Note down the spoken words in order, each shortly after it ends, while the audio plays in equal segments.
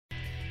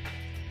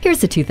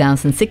Here's a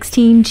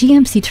 2016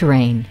 GMC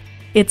Terrain.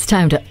 It's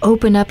time to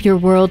open up your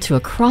world to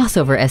a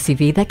crossover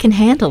SUV that can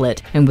handle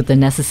it. And with the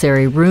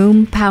necessary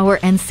room, power,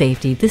 and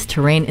safety, this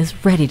Terrain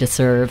is ready to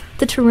serve.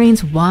 The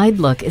Terrain's wide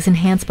look is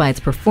enhanced by its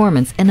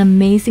performance and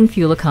amazing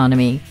fuel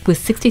economy. With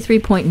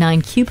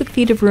 63.9 cubic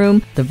feet of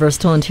room, the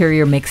versatile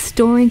interior makes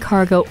storing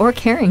cargo or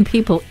carrying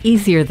people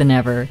easier than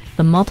ever.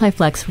 The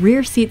multi-flex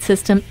rear seat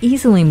system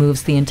easily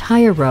moves the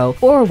entire row,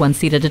 or one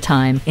seat at a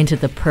time, into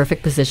the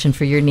perfect position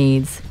for your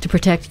needs. To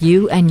protect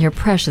you and your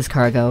precious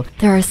cargo,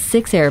 there are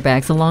 6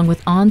 airbags along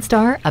with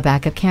OnStar, a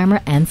backup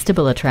camera, and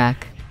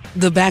StabiliTrack.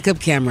 The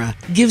backup camera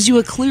gives you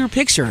a clear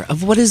picture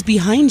of what is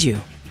behind you.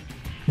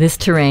 This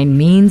Terrain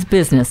means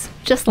business,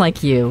 just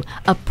like you.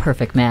 A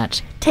perfect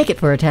match. Take it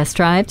for a test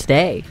drive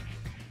today.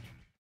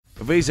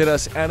 Visit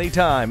us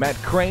anytime at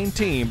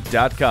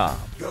crainteam.com.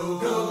 Go,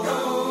 go.